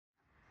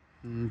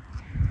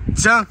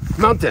じゃん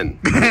マウンテン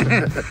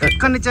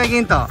こんにちは、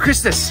銀とクリ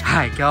スです。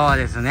はい、今日は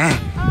ですね、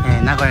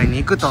名古屋に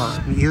行くと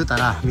言うた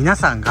ら皆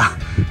さんが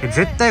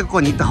絶対こ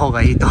こに行った方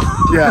がいいと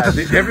Yeah,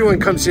 everyone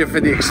comes here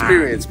for the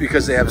experience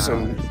because they have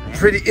some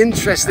pretty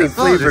interesting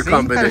flavor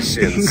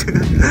combinations.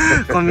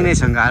 コンビネー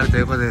ションがあると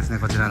いうことですね。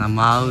こちらの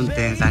マウン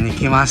テンさんに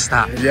来まし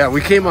た。 Yeah, we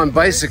came on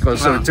bicycle,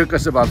 so it took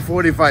us about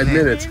 45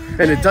 minutes,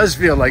 and it does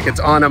feel like it's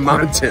on a ほ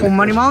mountain. ん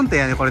まにマウンテン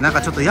やね。これなん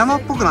かちょっと山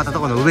っぽくなったと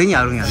ころの上に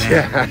あるんや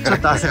ね。ちょっ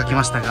と汗がき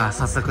ましたが、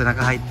早速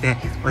中入って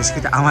美味し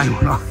くて甘い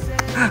もの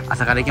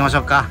朝から行きましょ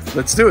うか。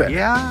 Let's do it. い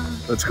や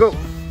ー、 Let's go.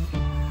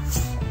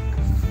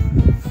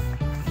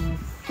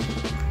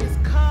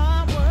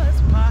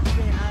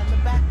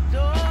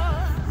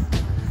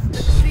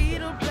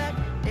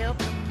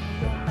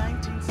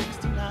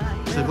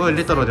すごい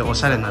レトロでお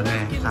しゃれな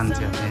ね感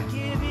じやね。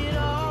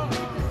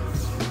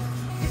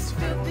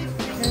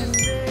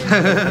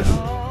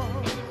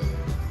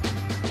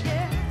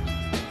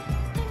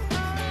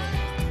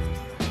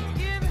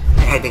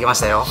入ってきまし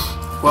たよ。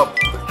 Well,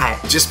 は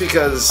い。 just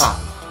because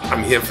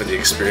I'm here for the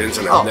experience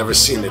and I've never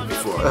seen it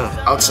before,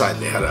 outside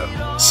they had a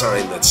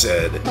sign that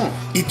said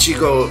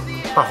Ichigo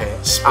パフェ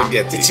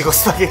spaghetti. いちご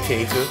スパゲ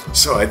ティ行く？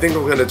 So I think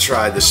I'm gonna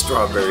try the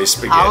strawberry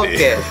あ、オッ spaghetti.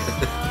 ケ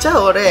ー。じゃ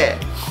あ俺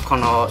こ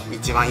の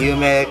一番有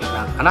名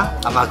なのかな、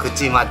甘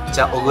口抹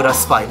茶小倉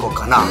スパ行こう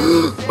かな。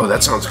Oh,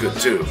 that sounds good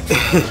too.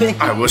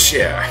 I will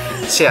share.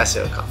 シェアし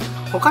ようか。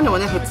他にも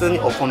ね、普通に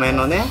お米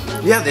のね、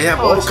 Yeah, they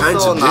have all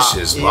kinds of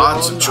dishes,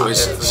 lots of いろんなや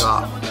つ choices.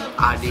 が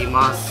あり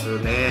ます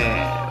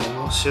ね。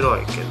面白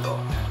いけど、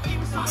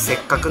まあ、せっ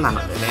かくなの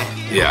でね、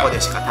 Yeah. ここ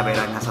でしか食べ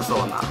られなさそう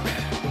な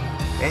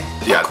ね、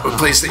 Yeah, a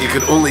place that you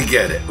could only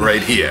get it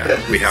right here.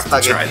 We have ス to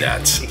パゲ try ティ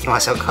that. 行きま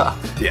しょうか。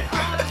 Yeah.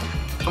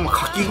 もう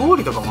かき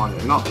氷とかもある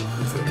よな。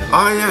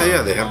 Oh, yeah,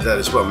 yeah, they have that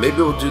as well. Maybe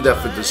we'll do that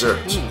for dessert.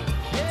 え、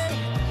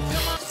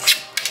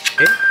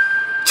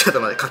ちょっと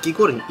待って、かき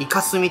氷にイ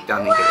カスミってあ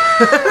んねん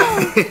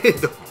け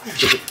ど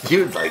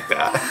You'd like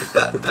that.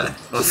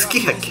 好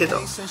きやけど。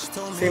す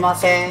いま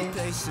せん、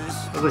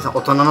小栗さん、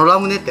大人のラ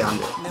ムネってあん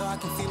で。は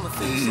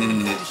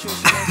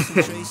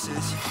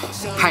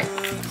い、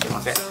すい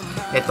ません。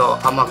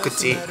甘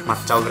口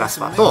抹茶小倉ス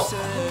パと、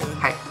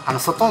はい、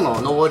外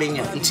の上りに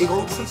はイチ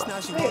ゴスパ、こ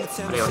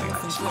れお願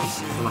いします。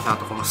すいません。あ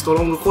とこのスト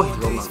ロングコーヒーっ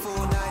てどんなの？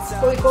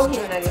こういうコーヒ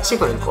ーになります。シン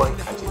プルにコーヒーっ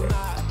て感じで。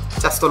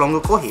じゃあストロン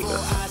グコーヒーくだ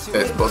さい。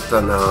大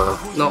人。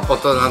の大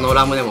人の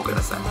ラムネもく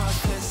ださい。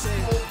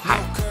はい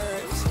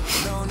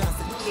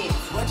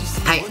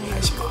はい、お願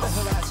いします。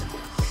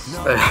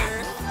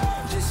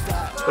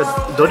これ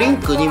ドリン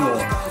クにも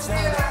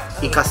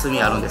イカス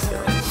ミあるんですけ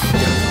ど、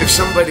 If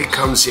somebody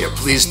comes here,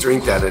 please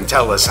drink that and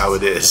tell us how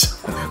it is.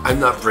 I'm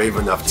not brave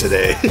enough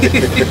today.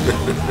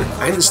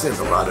 I understand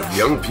a lot of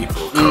young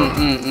people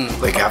come,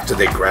 like after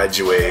they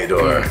graduate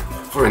or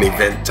for an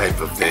event type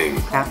of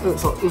thing.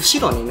 そう、後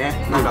ろに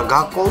ね、なんか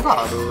学校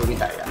があるみ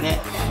たいだね。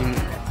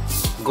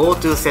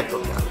GoTo セット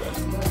ってある。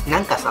な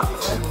んかさ、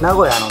名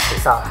古屋のって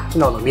さ、昨日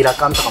のミラ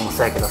カンとかも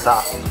そうやけど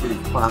さ、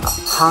もうなんか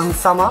ハン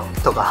サマ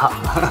とか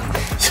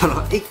そ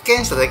の一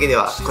見しただけで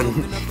はここに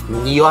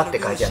庭っ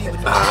て書いてあったり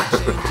とか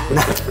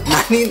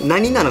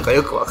何なのか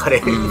よく分かれ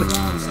へん。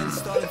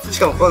し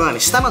かもこのよう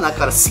に下の中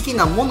から好き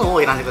なもの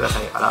を選んでくだ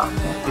さいから、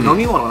飲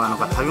み物なの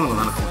か食べ物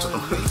なのかもちょっと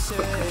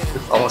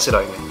面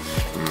白いね。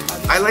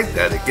 I like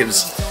that. It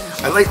gives.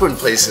 I like when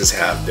places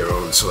have their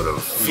own sort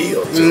of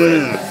feel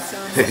to it.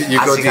 You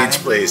go to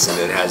each place and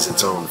it has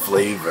its own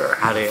flavor.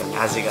 あるよね、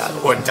味がある。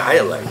 Or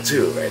dialect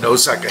too, right?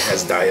 Osaka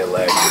has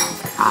dialect.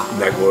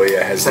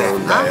 Nagoya has their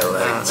own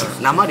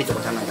dialect. 鉛と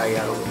かじゃない、ダイ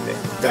アログって。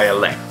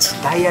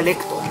 Dialect. ダイアレ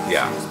クト。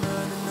 Yeah.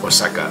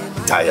 Osaka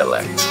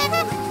dialect.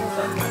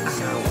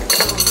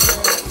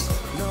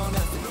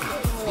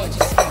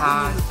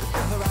 はい。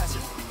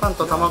パン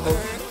と卵。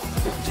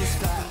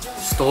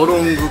ストロ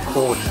ング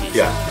コーヒ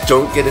ー。 Yeah.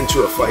 Don't get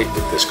into a fight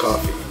with this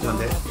coffee. なん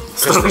で？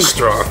 Because it's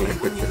strong.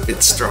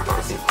 It's strong.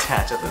 じゃ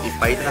あちょっといっ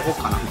ぱいいただこ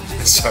うかな。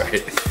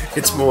 Sorry.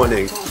 It's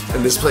morning,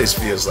 and this place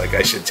feels like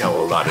I should tell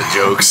a lot of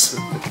jokes.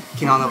 昨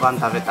日の晩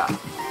食べた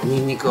ニ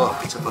ンニクを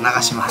ちょっと流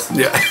します。 Yeah.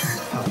 めっ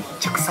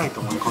ちゃ臭い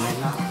と思う。ごめ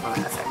んな。ごめ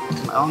んなさい。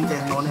マウンテ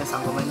ンのお姉さ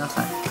んごめんな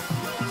さい。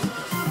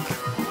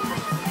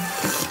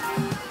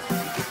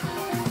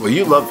 Well,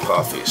 you love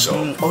coffee,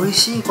 so 美味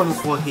しいこの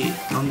コーヒ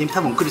ー。飲んでみ、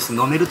多分クリス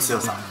飲める強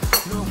さ。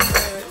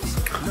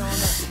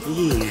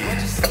いいね。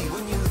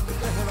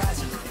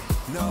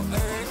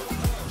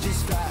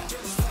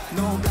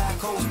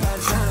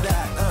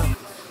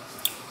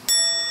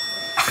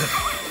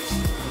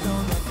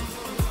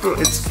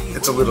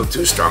it's a little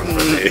too strong for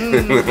me.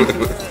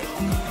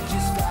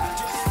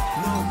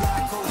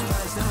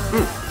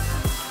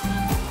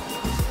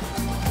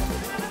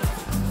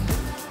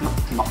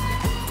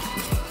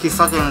 喫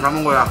茶店の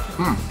卵や。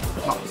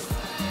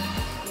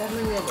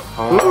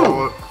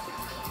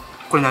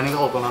これ何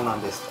が大人な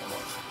んですか？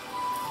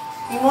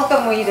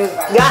妹もいる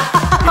から。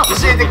教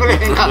えてくれ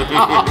へんか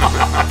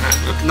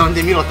飲ん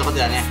でみろってこと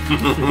だね。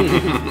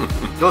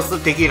どうする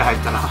テキーラ入っ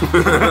たら。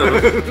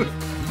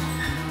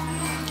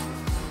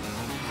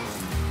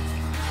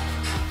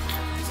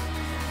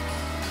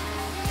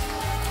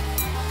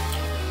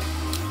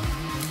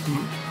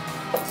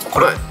こ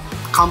れ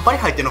カンパニ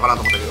入ってるのかな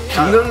と思ったけど。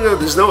 No,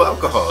 there's no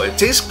alcohol. It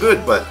tastes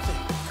good, but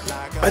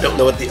I don't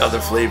know what the other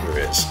flavor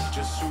is.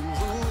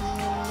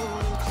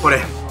 こ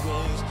れ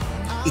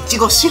いち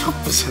ごシロッ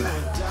プじゃない？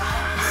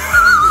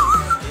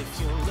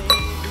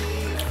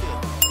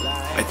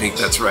 I think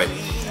that's right.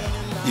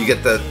 You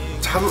get the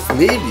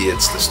maybe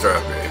it's the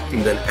strawberry,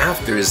 and then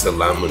after is the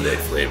lemonade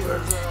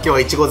flavor. 今日は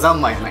いちご三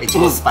昧やな、いち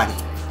ごスパに。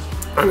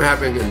I'm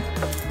having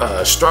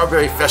a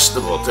strawberry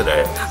festival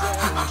today.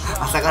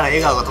 朝から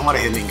笑顔が止ま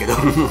れへんねんけど。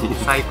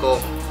最高。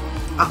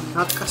あ、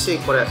懐かしい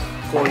これ。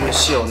こういう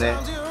塩ね。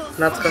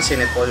懐かしい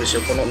ね、こういう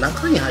塩。この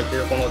中に入って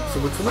るこのつ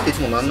ぶつぶってい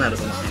つもなんなんやろ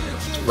と思ってんけ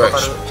ど。わか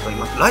る人い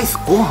ます？ライス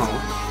ご飯？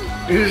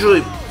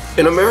 Usually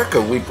in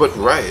America we put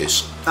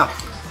rice. あ、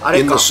あれ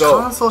in か。 the salt.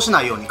 乾燥し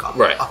ないようにか。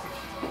 Right. あ、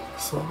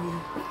そういう。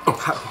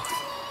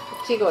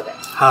いちごで。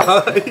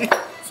はい。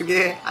すげ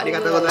え、ありが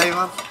とうござい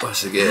ます。わ、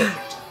すげえ。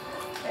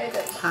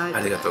はい。あ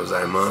りがとうご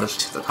ざいます。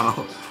ちょっと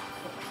卵。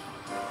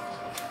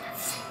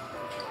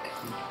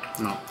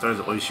とりあえ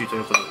ず美味しいとい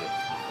うことで。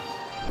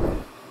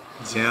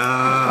じゃー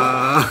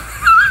ん。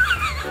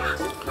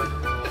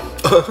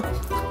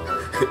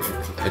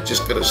I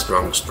just got a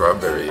strong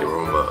strawberry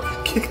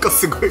aroma. 結構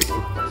すごい。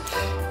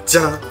じ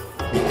ゃあ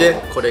見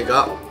て、これ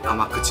が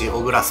甘口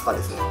小倉スパ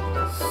ですね。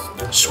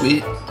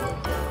Sweet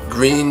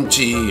green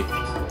tea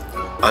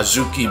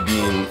azuki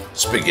bean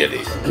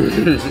spaghetti.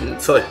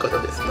 そういうこと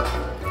ですか。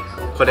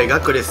これが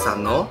クリスさ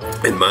んの。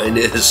 And mine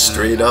is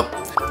straight up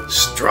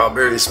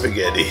strawberry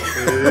spaghetti.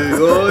 す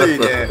ごい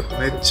ね。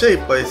めっちゃいっ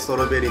ぱいスト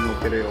ロベリー乗っ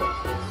てるよ。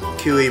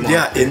キウイも。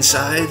 Yeah,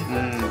 inside.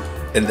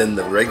 And then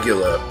the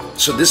regular.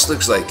 So this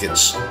looks like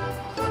it's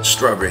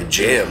strawberry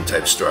jam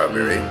type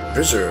strawberry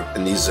preserve,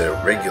 and these are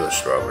regular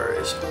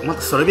strawberries. ま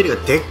たストロベリー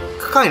がでっ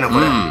かいなこ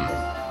れ。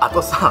あ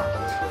とさ、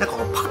なんか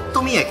こうパッ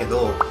と見やけ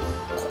ど、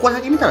ここ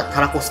だけ見たら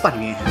たらこスパに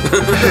見えへん。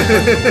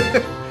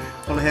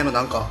この辺の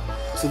なんか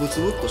つぶ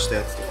つぶっとした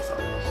やつとかさ。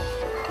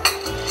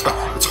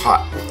It's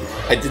hot.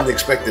 I didn't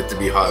expect it to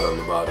be hot on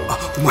the bottom. あ、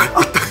お前あ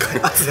ったか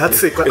い。熱い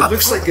熱いこ It れ。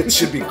 looks like it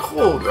should be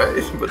cold, right?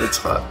 But it's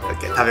hot. オッ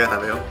ケー、食べよう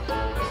食べよう。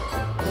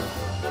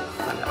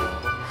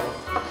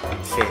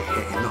せー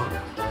の。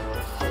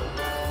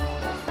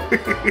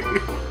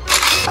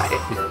はい。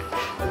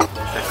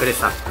じゃあクリス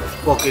さん、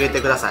フォーク入れて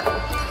ください。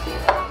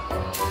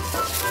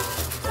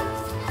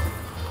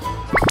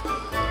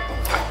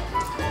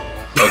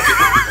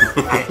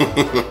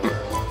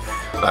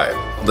Alright,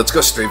 let's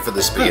go straight for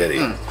the spaghetti.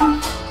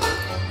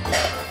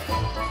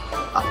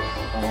 あ、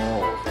おお、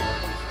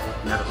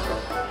なる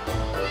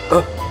ほ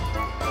ど。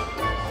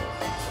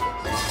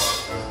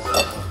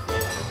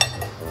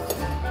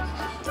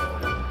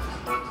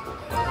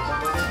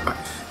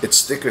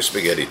It's thicker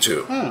spaghetti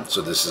too,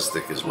 so this is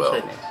thick as well.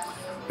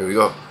 Here we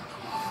go.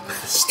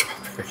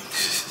 Strawberry.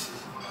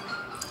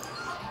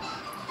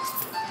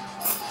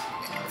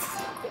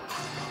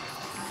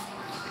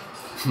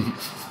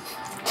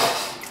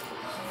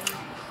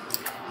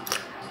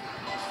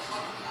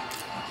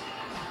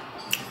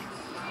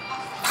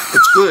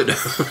 It's good.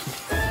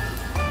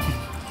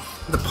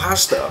 The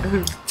pasta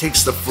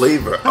takes the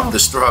flavor of the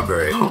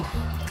strawberry.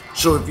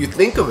 So if you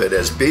think of it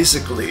as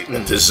basically a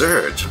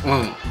dessert,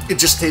 it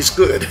just tastes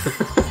good.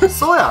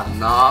 そうやん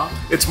な。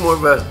 It's more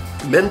of a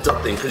mental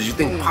thing because you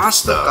think そっか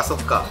pasta, そっ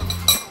か。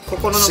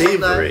心の問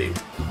題。 savory.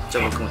 じ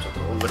ゃあ僕もちょっと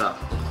小倉。あ、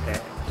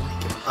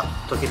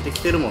溶けて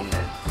きてるもんね。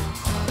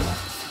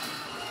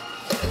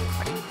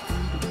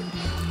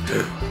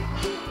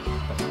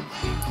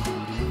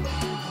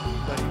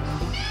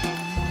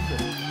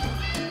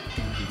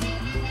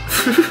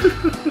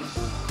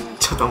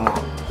ちょっともう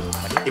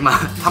今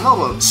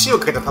卵塩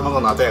かけた卵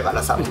の後やか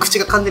らさ、口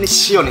が完全に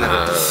塩にな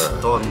る。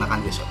どんな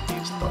感じでしょうってい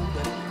う。ちょっと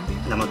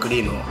生ク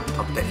リームを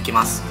取っていき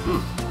ます。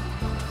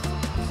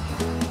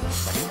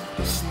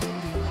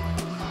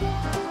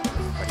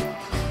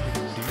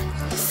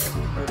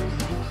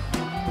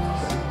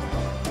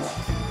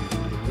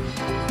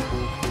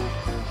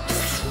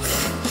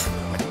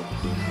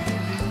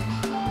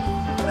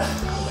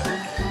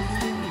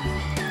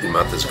Your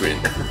mouth is green.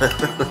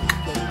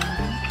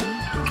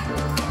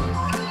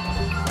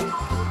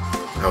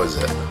 How is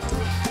it?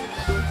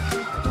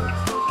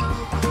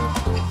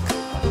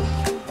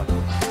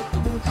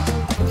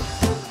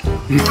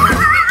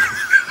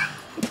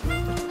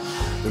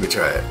 Let me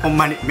try it. ほん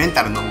まにメン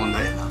タルの問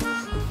題やな。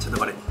ちょっと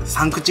これ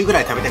3口ぐら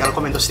い食べてからコ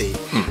メントしていい？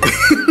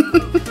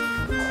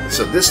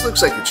 So this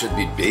looks like it should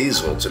be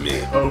basil to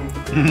me.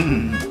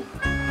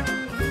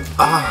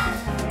 Ah.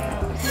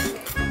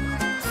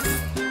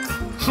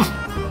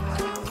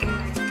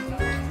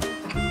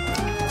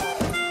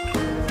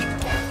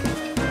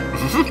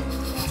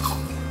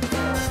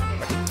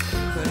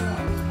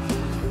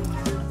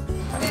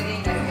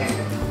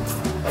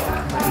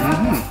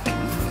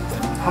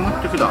ハマ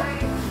ってきた。こ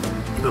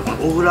の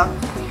小倉小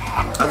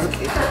豆いっ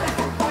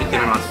て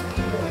みます。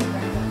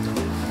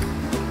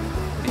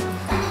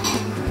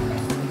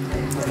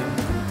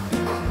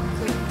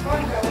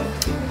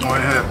おい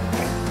し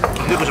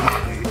い。でこしも。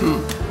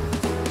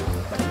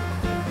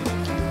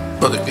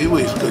Oh, the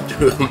kiwi is good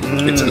too.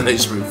 It's a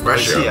nice 美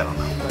味しいや refresher. ろ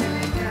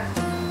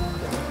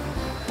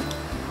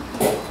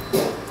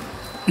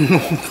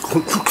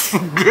な。すっ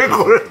げえ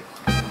これ。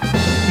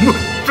むっ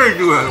ちゃい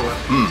いわよこ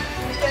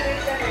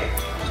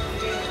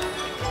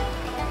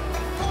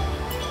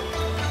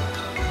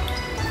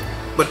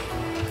れ。But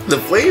the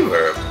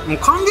flavor, もう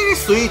完全に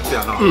スイーツ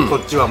やな。こ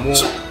っちはもう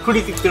振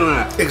り切ってる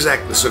ね。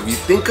 exactly. So if you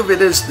think of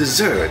it as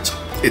dessert,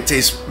 it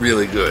tastes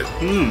really good.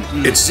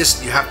 It's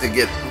just you have to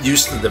get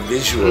used to the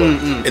visual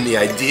and the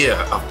idea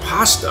of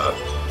pasta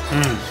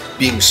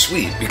being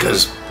sweet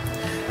because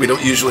we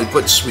don't usually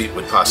put sweet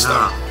with pasta.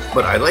 Nah.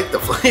 But I like the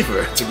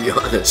flavor, to be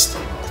honest.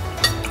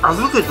 小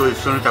豆と一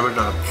緒に食べ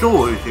たら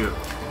超美味しい。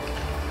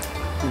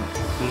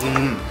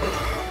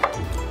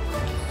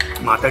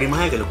まあ当たり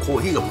前やけどコー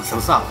ヒーがむさ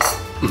さ。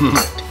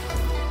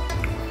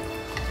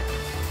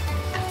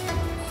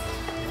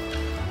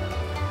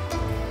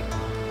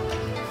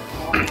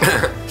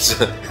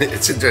So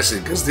it's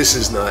interesting because this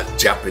is not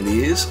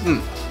Japanese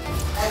and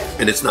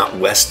it's not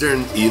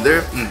Western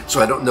either.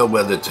 So I don't know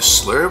whether to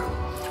slurp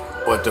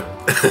or to.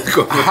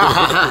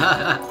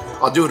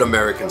 I'll do it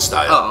American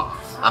style.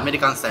 アメリ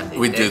カンスタイルでい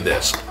い We ね。 do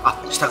this. あ、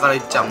下からい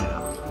っちゃうん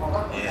だ。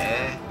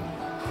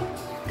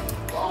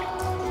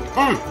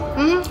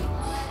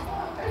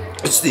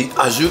It's the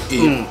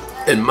azuki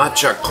and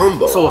matcha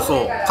combo. そう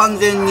そう。完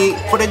全に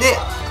これで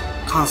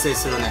完成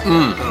するね。こ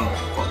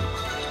う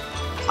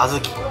小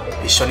豆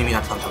一緒に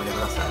皆さん食べて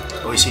ください。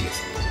美味しいで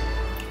す。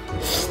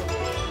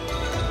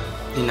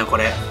みんなこ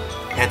れ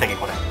何やったっけ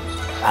これ。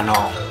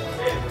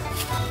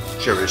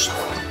Cheers.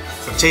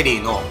 チェリ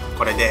ーの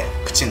これで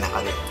口の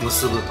中で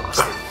結ぶとかし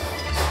てる。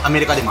アメ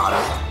リカでもある。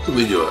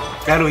 We do it.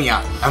 やるん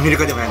や。アメリ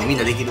カでもやね。みん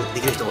なできる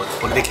人は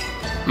これできへ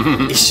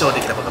ん。一生で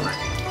きたことない。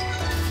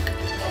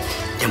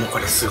でもこ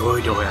れすご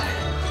い量やね。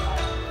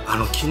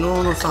昨日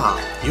のさ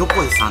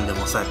横井さんで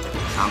もそうやったけ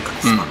どなんか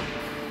ですか、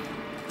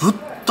ぶっ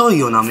とい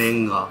よな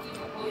麺が。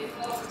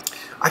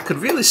 I could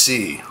really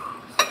see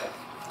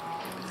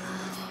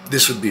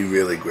this would be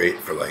really great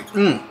for like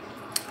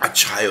a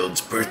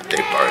child's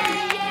birthday party.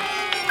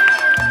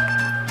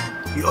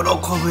 喜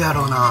ぶや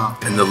ろな。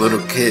 And the little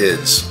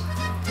kids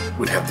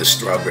would have the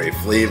strawberry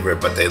flavor,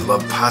 but they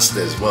love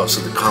pasta as well,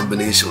 so the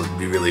combination would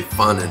be really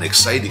fun and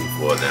exciting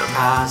for them.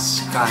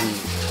 確かに。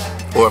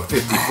 Or a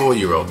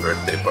 54-year-old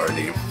birthday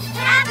party.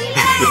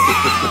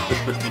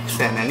 そ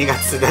うやな、2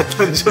月だっ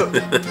たんじゃ。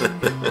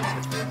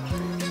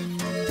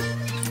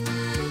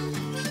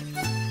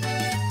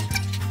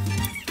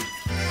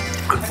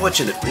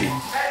Unfortunately,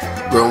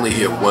 we're only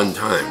here one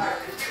time,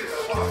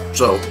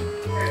 so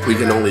we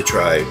can only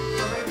try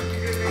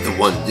the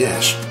one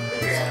dish.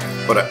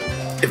 But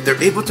if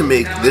they're able to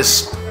make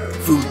this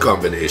food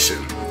combination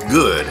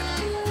good,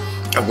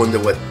 I wonder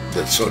what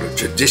the sort of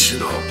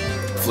traditional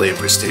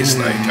flavors taste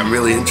like. I'm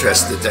really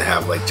interested to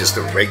have like just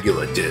a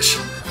regular dish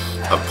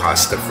of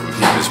pasta from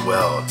here as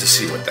well to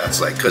see what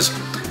that's like. Because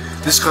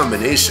this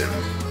combination,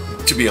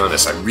 to be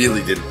honest, I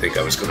really didn't think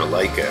I was going to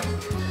like it.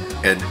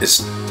 And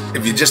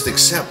if you just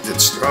accept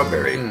it's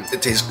strawberry,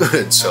 it tastes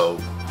good. So,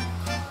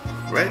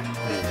 right?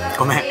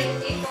 ごめん。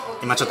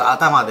今ちょっと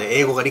頭で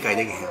英語が理解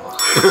できへんわ。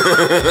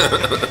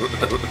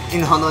昨日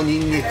のニ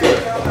ンニク、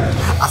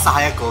朝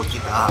早く起き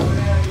た、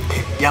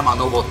山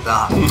登っ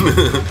た、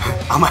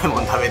甘いも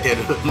ん食べてる、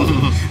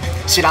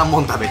知らん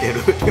もん食べて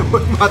る。でも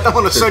今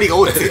頭の処理が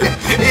多いすぎて、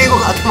英語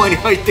が頭に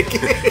入ってけ。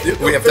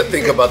We have to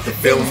think about the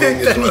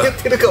filming as 何言 well. っ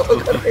てるか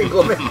分からない。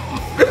ごめん。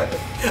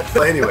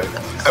But anyway,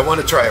 I want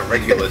to try a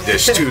regular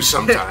dish too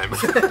sometime.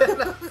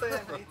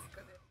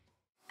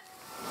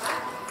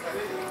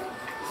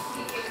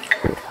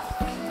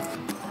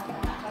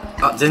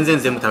 あ、全然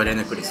全部食べれ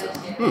ないクリス。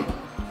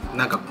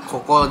なんかこ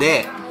こ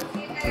で、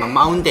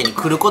マウンテンに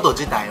来ること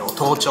自体を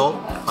登頂、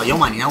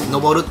山に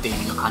登るっていう意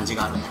味の漢字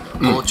があるんだけ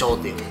ど、登頂っ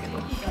ていうんだけど、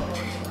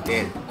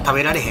で食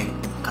べられへん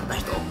かった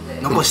人、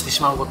残して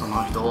しまうこと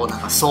の人をなん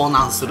か遭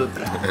難するっ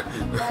ていう。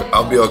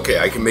I'll be okay.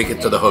 I can make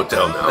it to the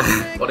hotel now.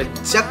 俺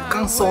若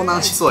干遭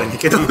難しそうやねん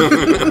けど、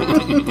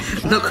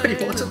残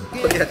りもうちょっ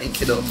とやねん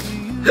けど、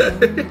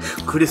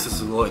クリス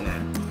すごいね。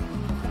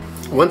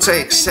Once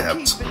I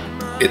accept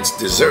it's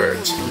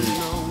dessert,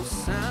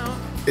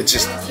 it's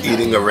just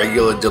eating a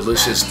regular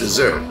delicious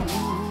dessert.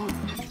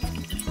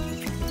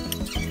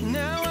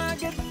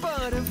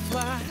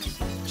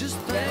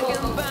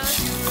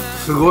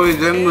 すごい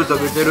全部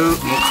食べてる。もう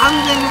完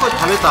全にこれ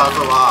食べた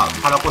後は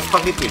たらこスパ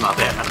ゲッティの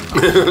後やから。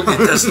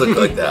 It does look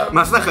like that.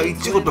 まさかイ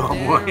チゴとは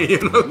思わへん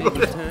よなこ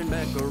れ。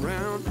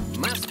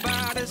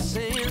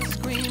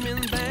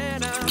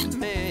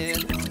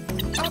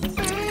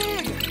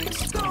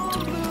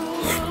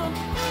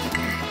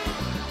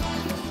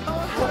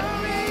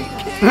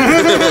お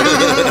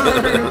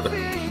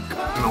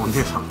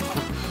姉さん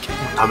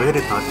食べ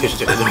れたって言っ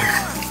てるけど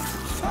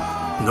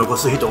残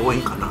す人多い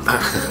んかな。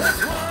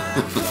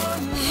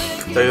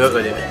というわ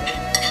けで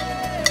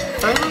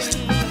食べます。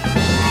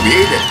 We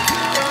ate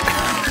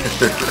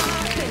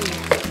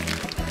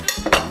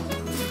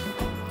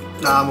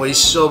it. ああもう一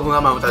生分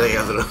甘歌で気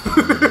がする。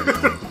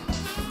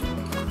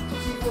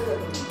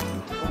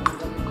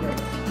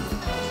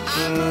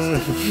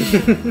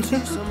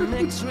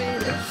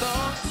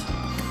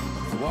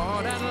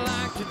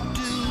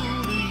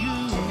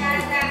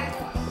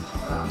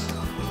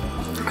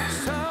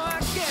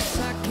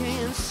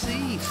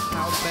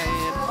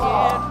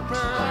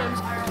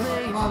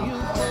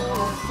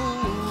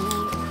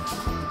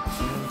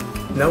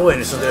名古屋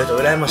に住んでる人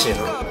羨ましいな。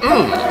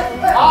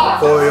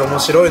こういう面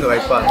白いのがい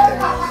っぱいあ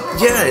っ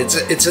て。Yeah,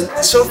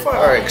 so far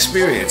our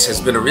experience has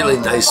been a really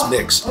nice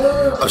mix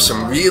of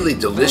some really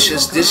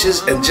delicious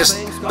dishes and just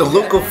the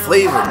local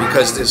flavor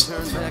because there's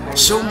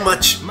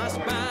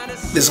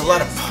a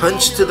lot of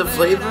punch to the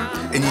flavor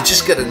and you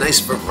just get a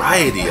nice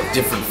variety of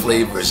different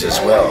flavors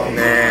as well.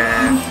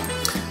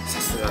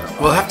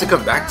 We'll have to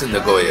come back to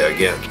Nagoya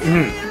again.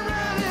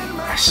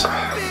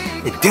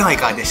 ではい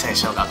かがでしたで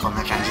しょうか。こん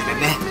な感じで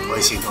ね、美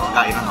味しい動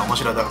画、いろんな面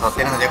白い動画撮っ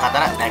てるのでよかった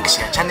らライク、シ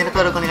ェア、チャンネル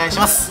登録お願いし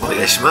ます。お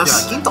願いしま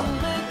す。では、金と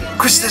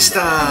クリスでした。じ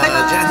ゃ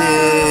あね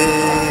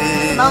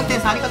ー。マウンテ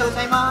ンさんありがとうご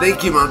ざいます。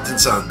 Thank you, Mountain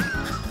Sun.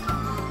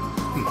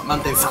 マウ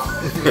ンテンさん。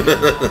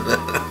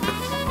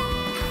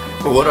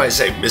What do I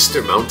say,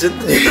 Mr. Mountain?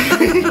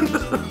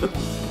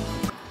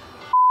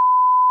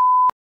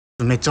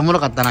 めっちゃおも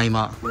ろかったな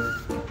今。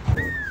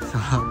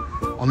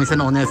お店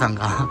のお姉さん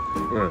が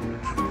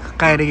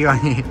帰り際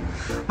に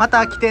「ま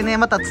た来てね、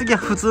また次は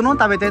普通の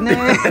食べてね」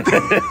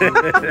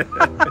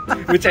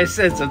Which I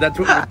said, so that's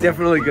what we're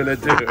definitely gonna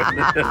do.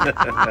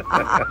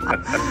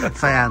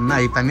 そうやんな、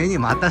いっぱいメニュー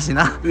もあったし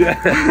な。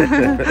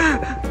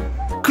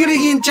クリ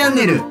ギンチャン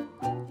ネル